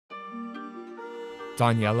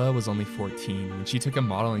Daniela was only 14 when she took a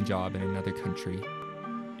modeling job in another country.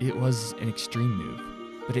 It was an extreme move,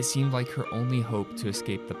 but it seemed like her only hope to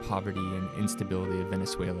escape the poverty and instability of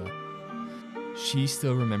Venezuela. She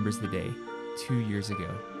still remembers the day, 2 years ago,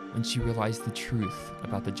 when she realized the truth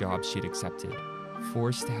about the job she'd accepted.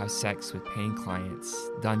 Forced to have sex with paying clients,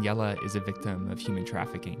 Daniela is a victim of human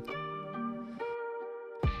trafficking.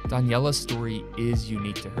 Daniela's story is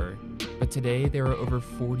unique to her, but today there are over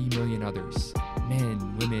 40 million others,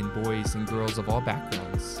 men, women, boys, and girls of all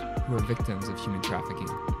backgrounds, who are victims of human trafficking.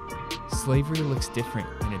 Slavery looks different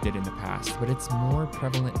than it did in the past, but it's more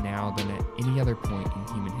prevalent now than at any other point in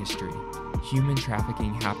human history. Human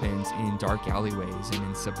trafficking happens in dark alleyways and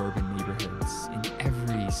in suburban neighborhoods in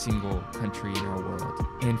every single country in our world.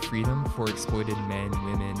 And freedom for exploited men,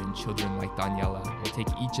 women, and children like Daniela will take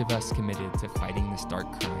each of us committed to fighting this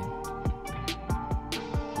dark crime.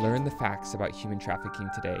 Learn the facts about human trafficking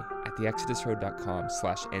today at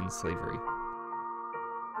theexodusroad.com/endslavery.